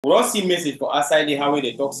We don't see message for outside the how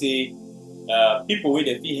they talk say people with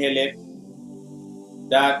the fee help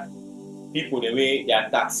that people the way their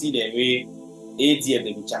taxi the way ADF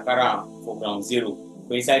they be check around for ground zero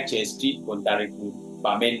for inside Church Street for directly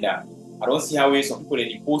Bamenda. I don't see how some people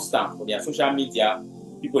they post them for their social media.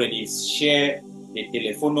 People they share the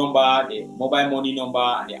telephone number, the mobile money number,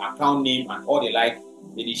 and the account name and all the like.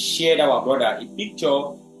 They share our brother a picture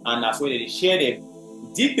and as well they share the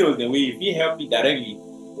details the way if he help you directly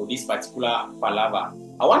for this particular palaver.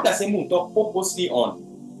 I want to say we talk purposely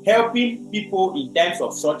on helping people in times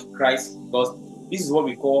of such crisis because this is what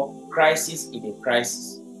we call crisis in a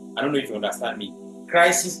crisis. I don't know if you understand me.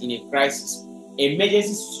 Crisis in a crisis.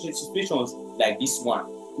 Emergency situations like this one.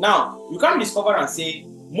 Now, you can discover and say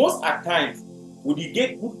most at times we dey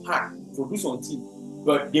get good heart to do something,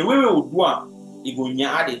 but the way we will do it go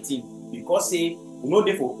nyah the thing because say we know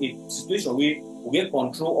there for a situation where we get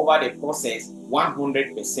control over the process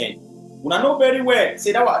 100%. We know very well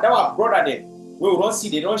say that our brother there we don't see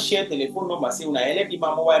they don't share telephone number say una help the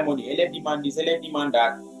man mobile money, help the man this, help the man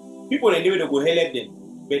that. People in the way they go help them,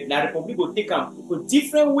 but the Republic go take them a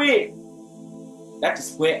different way. That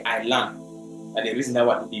is where I learned and the reason I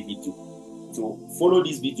want to do this video. So follow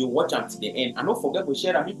this video, watch them to the end, and don't forget to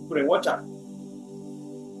share and people and watch them.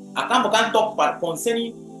 I can't talk about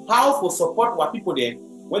concerning how to support what people there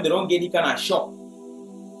when they don't get it kind of shock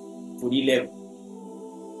for the level.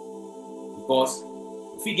 Because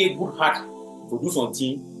if you get good heart to do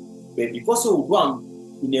something, but because you do them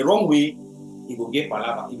in the wrong way, it will get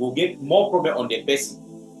palaver, it will get more problem on the person.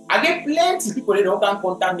 I get plenty of people that don't can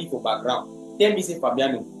contact me for background. Tell me say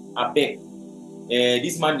Fabiano, I beg.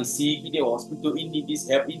 This man is sick, he need hospital, he need this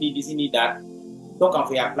help, he need this, he need that. Talk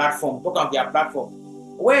on your platform,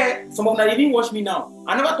 Where some of them didn't watch me now.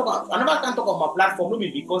 I never can talk on my platform,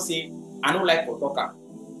 maybe because say I don't like for talker.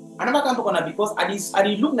 I never can talk on that because I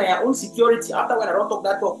did look at your own security after when I don't talk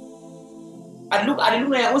that talk. I look at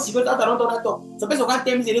your own security after I don't talk that talk. So person can't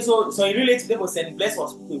tell me say so you relate to them for St. Bless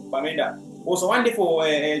Hospital, Pamenda. Also one day for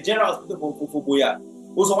General Hospital for Boya.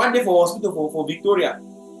 Also one day for hospital for Victoria.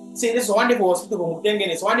 Say this one day for hospital for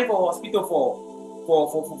Mutengene, so one day for hospital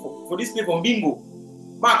for this place from Bingo.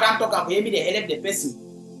 Man can't talk and for me they help the person.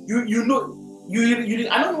 You know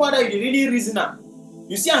I don't know whether you really reason up.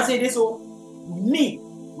 You see and say this so me,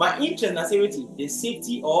 my interest na safety, the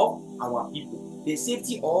safety of our people. The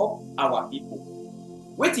safety of our people.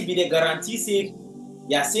 What be the guarantee say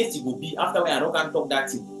your safety will be after when I don't can talk that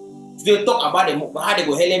thing. They talk about them, how they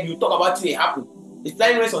go help you, talk about what happen. It's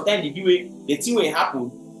like when sometimes the thing will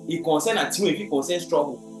happen. It concern a team if it concern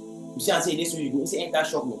struggle. You see, I say this way you go, say enter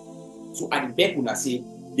struggle. So at the back when I say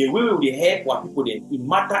the way we will help what people then it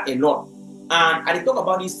matter a lot. And I talk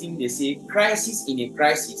about this thing, they say crisis in a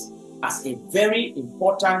crisis as a very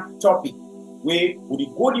important topic where we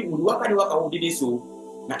go we work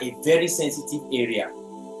so na a very sensitive area.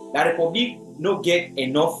 The Republic no get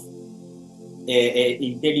enough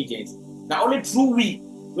intelligence. Now only through we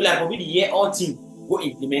will Republic the year all team go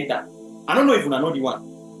implement that. I don't know if you know the one.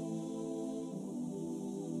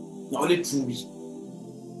 Not only true we.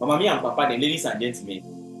 But mommy and papa, the ladies and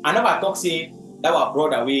gentlemen, I never talk say that our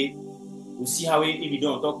brother way. We see how if you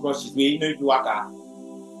don't talk cross his way, you know if you work out.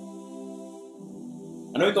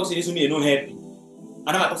 I know you talk say this to me, they don't help you.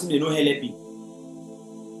 I never talk say they don't help you.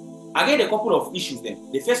 I get a couple of issues then.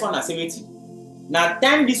 The first one I say waiting. Now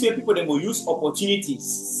time this way people then go use opportunities.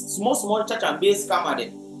 Small church and base scammer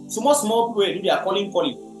them. Small people do their calling.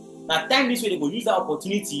 Now time this way they go use that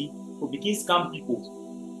opportunity to begin scam people.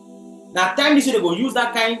 Now time this way they go use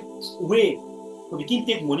that kind of way to begin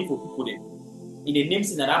take money for people then in the name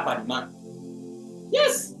saying that the man.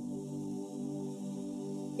 Yes.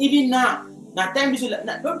 Even now time this way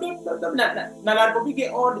don't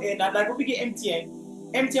get all get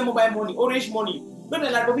MTN mobile money, Orange money. Don't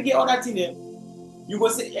get all that thing there. You go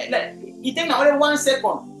say like it take only 1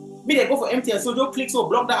 second. Me they go for MTN so just click so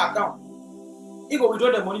block that account. You go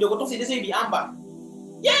withdraw the money, they go to say they say the Amber.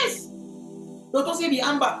 Yes. Don't say the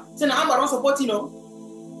Amber. Say the Amber don't support you know.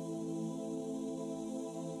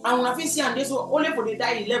 And when I feel see and they so only for the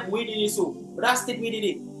die level way they so that state way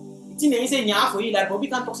they. It's in the say nya for you like but we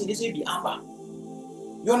can't talk say they say the Amber.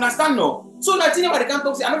 You understand no? So that thing about the can't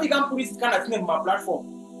talk say I know we can put this kind of thing on my platform.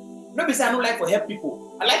 Not be say I don't like to help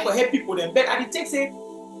people. I like to help people then but I take say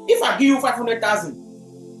if I give you 500,000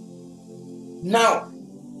 now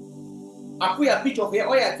I put a picture of here,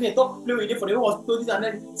 or I talk play with you for the hospital, and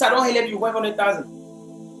then so I don't help you 500,000.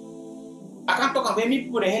 I can't talk about many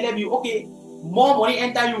people that help you. Okay, more money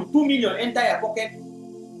enter you, 2 million enter your pocket.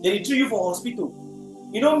 They retrieve you for hospital.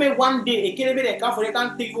 You know, make one day a kid they come for they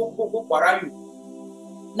can't take you go quarrel you.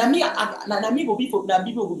 na me go be for na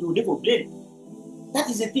people go dey for blame. That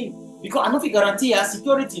is the thing. Because I no fit guarantee her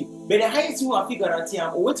security, but the highest thing I fit guarantee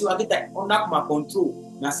am or wetin I get under my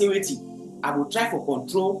control. Na say wetin I go try for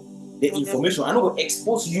control the information. I no go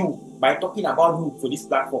expose you by talking about you for this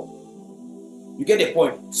platform. You get the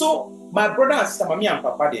point? So my brother and sister, mommy and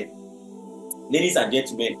papa there, ladies and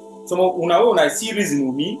gentlemen, some of una see reason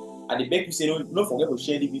with me, and they beg you say no forget to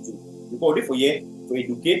share the video. Because they for here to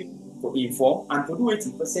educate, to inform, and to do it to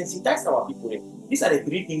sensitize our people there. These are the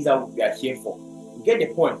three things that we are here for. You get the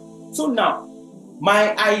point? So now,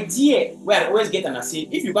 my idea where I always get and I say,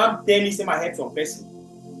 if you can't tell me, say my head some person,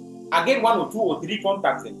 I get 1 or 2 or 3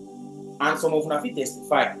 contacts them, and some of them fit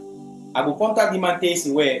testify. I will contact him and tell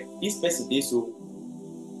you where this person is so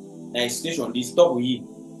na situation this talk with you.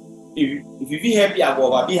 If you feel happy, I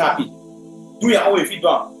go be happy. Do your own if you do.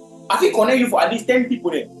 I fit connect you for at least 10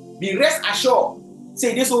 people there. Be rest assured.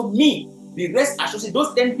 Say this so me. Be rest assured. Say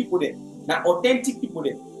those 10 people there, now authentic people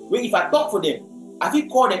there. Where if I talk for them, I fit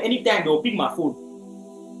call them anytime they will pick my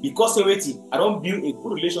phone. Because say waiting, I don't build a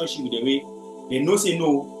good relationship with them way. They know say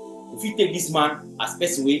no. If you take this man as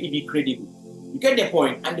person way, it be credible. You get the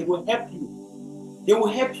point, and they will help you. They will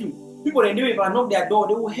help you. People they know if I knock their door,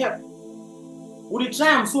 they will help. Would you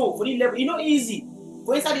try them so for this level? It's not easy.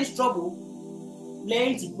 For inside this trouble,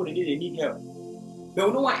 plenty people they need help. But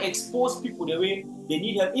we don't want to expose people the way they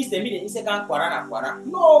need help. Instead, they say can't quarana.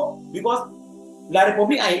 No, because La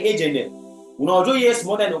Republic are an agent there. We know yes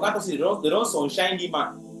more than they can't say they don't sunshine the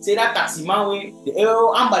man. Say that taxi man way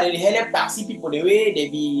the Amber they help taxi people the way they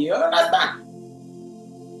be. You understand?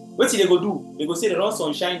 What they go do? They go say they don't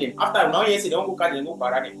sunshine them. After now, yes, they don't go catch them, go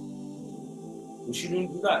para them. We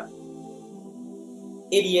shouldn't do that.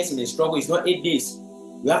 8 years in a struggle is not 8 days.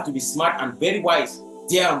 We have to be smart and very wise,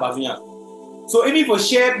 dear Ambazonia. So even for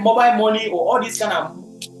share mobile money or all this kind of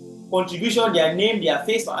contribution, their name, their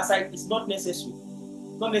face for aside, it's not necessary.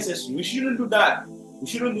 Not necessary. We shouldn't do that. We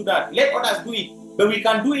shouldn't do that. Let others do it. But we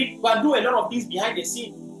can do it. We can do a lot of things behind the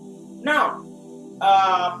scene. Now,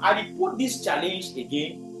 I put this challenge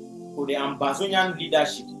again for the Ambazonian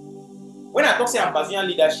leadership. When I talk say Ambazonian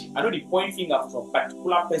leadership, I know the point finger from a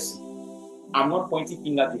particular person. I'm not pointing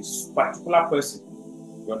finger to a particular person.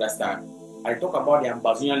 You understand? I talk about the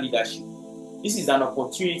Ambazonian leadership. This is an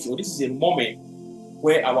opportunity, or this is a moment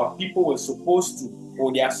where our people were supposed to,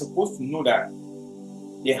 or they are supposed to know that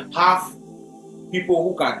they have people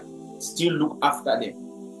who can still look after them.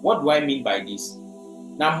 What do I mean by this?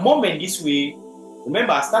 Now, moment this way,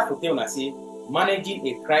 remember I start to tell and I say, managing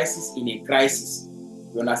a crisis in a crisis.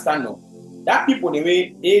 You understand now? That people, the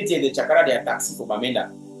way they chakara their taxi for Bamenda.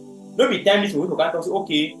 Don't be time this way we can't say,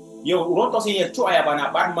 okay, yo, we don't talk say, yeah, I am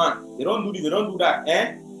a bad man. They don't do this, they don't do that.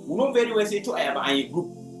 We know very well say, I am a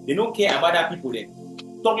group. They don't care about that people there.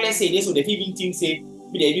 Talk let's say this, so they even think say,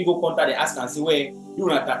 they even go contact the ask and say, where you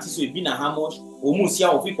na taxi so it been a how much, or musia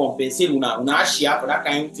or we compensate una share for that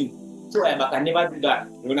kind of thing. So I can never do that.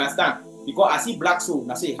 You understand? Because I see black soul,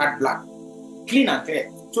 I say hard black. Clean and clear.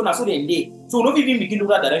 So now so they day. So no even begin to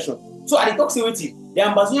that direction. So I talk say waiting. The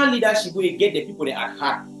Ambazonian leadership will get the people they at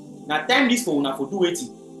heart. Now time this for una for do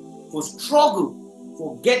waiting. For struggle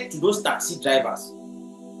for get to those taxi drivers.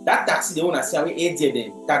 That taxi they wanna see how we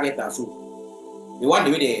them target and so. They want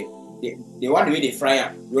the way they want the way they fry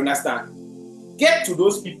them. You understand? Get to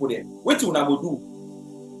those people there. What you wanna go do?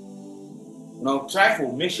 Now try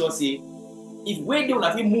for make sure say if when they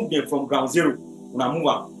wanna move them from ground zero, wanna move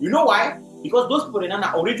them. You know why? Because those people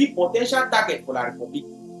are already potential target for La Republic.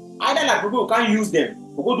 Either La Republic can use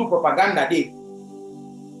them to go do propaganda there.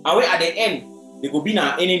 And where at the end, they go be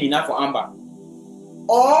an enemy now for Amber.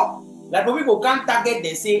 Or La Republic can target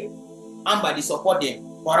them, say Amber, they support them,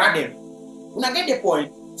 or them. When I get the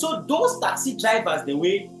point, so those taxi drivers, the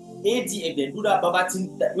way ADF they do that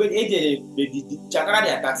babatin, when ADF they chakara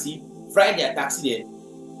their taxi, fry their taxi there,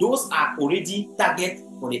 those are already target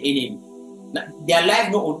for the enemy. Now, their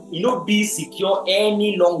life no be secure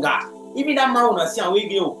any longer. Even that man wanna see and we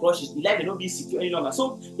get crushes, the life will not be secure any longer.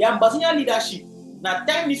 So the Ambazonian leadership, now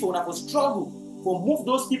time is for struggle for move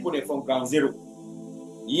those people there from ground zero.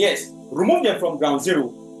 Yes, remove them from ground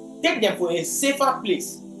zero, take them for a safer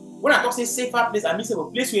place. When I talk say safer place, I mean say a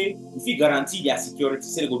place where if you guarantee their security,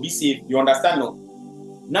 say they go be safe. You understand no?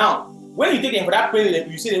 Now, when you take them for that place,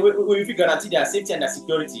 you say if you guarantee their safety and their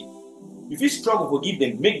security, if you struggle for give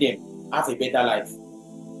them, make them have a better life.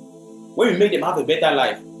 When you make them have a better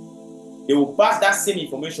life, they will pass that same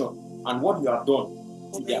information and what you have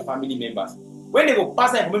done to their family members. When they go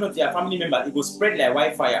pass that information to their family members, it will spread like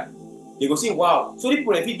wildfire. They go say, wow, so the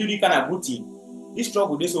people if you do this kind of good thing, this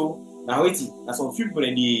struggle, this so now waiting, now some few people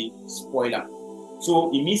in the spoiler.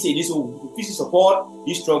 So it means say this will support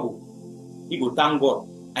this struggle. He go thank God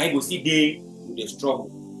and he go see day with the struggle.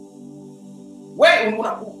 When you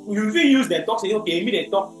will use the talk, say okay, me they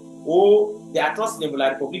talk, oh, the atrocity of the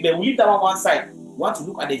Republic, but we leave that on one side. We want to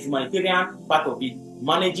look at the humanitarian part of it,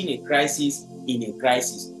 managing a crisis in a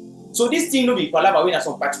crisis. So this thing no be palava when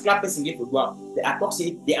some particular person get to do. The talk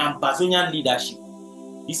say the Ambazonian leadership.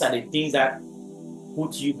 These are the things that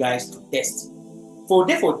put you guys to test. For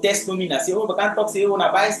test no mean I say, oh, we can't talk say, oh,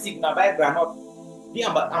 na buy stick, na buy granite. The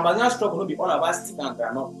Ambazonian struggle no be all about stick and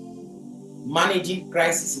granite. Managing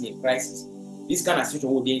crisis in a crisis. This kind of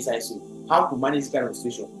situation will be inside. So how to manage this kind of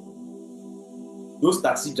situation? Those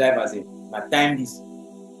taxi drivers, at time this,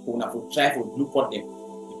 we have to try to look for them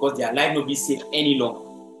because their life will be safe any longer.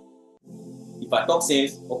 If I talk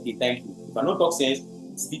sense, okay, thank you. If I don't talk sense,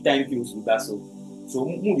 still thank you with that. So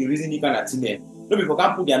the reason you can attend them. No people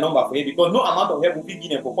can't put their number for you because no amount of help will be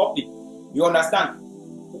given for public. You understand?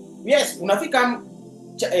 Yes, we can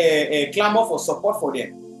clamor for support for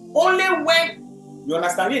them. Only when you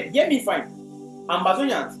understand it, get me fine.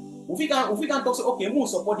 Ambazonians, if we can talk say, okay, we will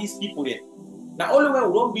support these people there. Now only when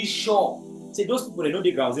we don't be sure, say those people they know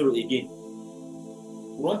the ground zero again.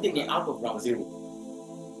 We don't take them out of ground zero.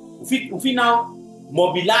 If we now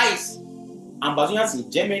mobilize Ambazonians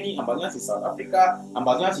in Germany, Ambazonians in South Africa,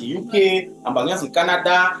 Ambazonians in UK, Ambazonians in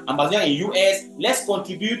Canada, Ambazonians in US, let's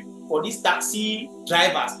contribute for these taxi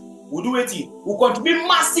drivers. We'll do it. We'll contribute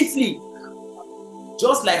massively.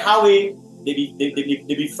 Just like how they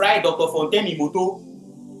be fried Dr. Fontaine in moto.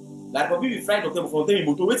 Like probably be fried Dr. Fontaine in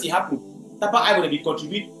moto. What's it happen? Tapa I will be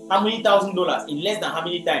contribute how many $1,000 in less than how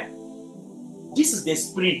many times? This is the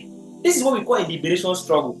spirit. This is what we call a liberation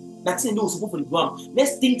struggle. That's in those support for the ground.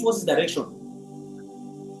 Let's think towards this direction.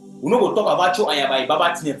 We no go talk about Cho Ayaba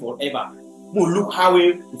Baba Tine forever. We look how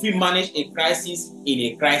if we manage a crisis in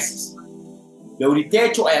a crisis. They will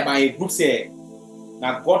tell Cho Ayaba a group say,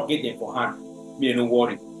 now God get them for hand. Me no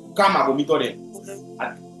worry. Come and go meet them.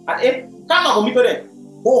 Come and go meet them.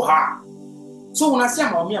 Oh ha. So when I see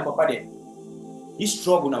my me and Papa there, this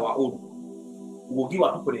struggle on our own, we will give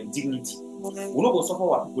our people their dignity. We no go suffer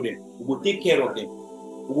our people them. We will take care of them.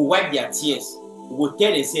 We will wipe their tears. We will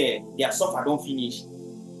tell them say their suffer don't finish.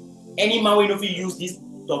 Any man will not use this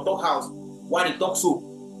to talk house. Why they talk so?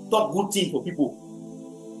 Talk good thing for people.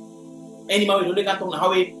 Any man will not can talk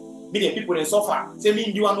how we the people they suffer. Say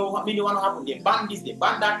me you want to happen. They ban this, they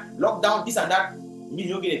ban that, lockdown, this and that. Me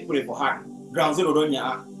you get people for heart. Ground zero don't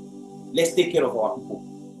ya. Let's take care of our people.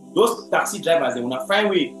 Those taxi drivers they wanna find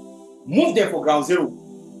way. Move them for ground zero.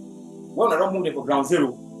 When I don't move them for ground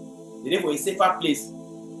zero, they're for a safer place.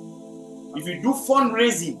 If you do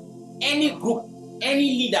fundraising, any group, any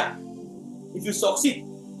leader, if you succeed,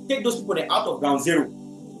 take those people out of ground zero.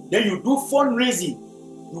 Then you do fundraising.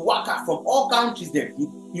 You work out from all countries there.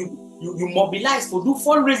 You mobilize to do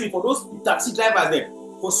fundraising for those taxi drivers there,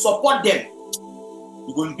 for support them.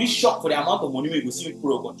 You're going to be shocked for the amount of money you will see people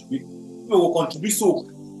will contribute. People will contribute so.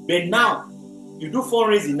 But now, you do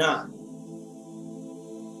fundraising now.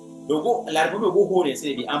 They'll go, like people will go home and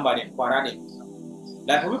say they amber them, para them.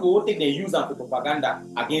 Like people will take their use them for propaganda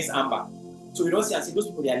against amber. So you don't see, I see those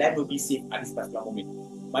people, their life will be safe at this particular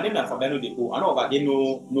moment. My name is Fabiano Deco. I know about them,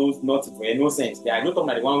 no nothing for no sense. There are no talking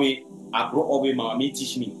about the one way I grew up with my mommy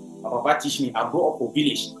teach me, my papa teach me. I grew up for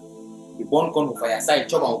village. The born come for fireside,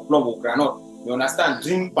 chop and plug or granite. You understand?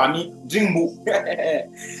 Drink pami, drink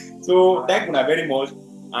book. So thank you very much,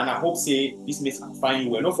 and I hope say this message find you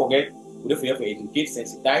well. Don't forget, we don't forget to educate,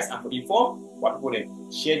 sensitize, and to inform what people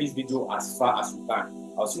then share this video as far as you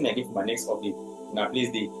can. I'll soon again for my next update. Now,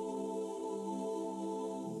 please day.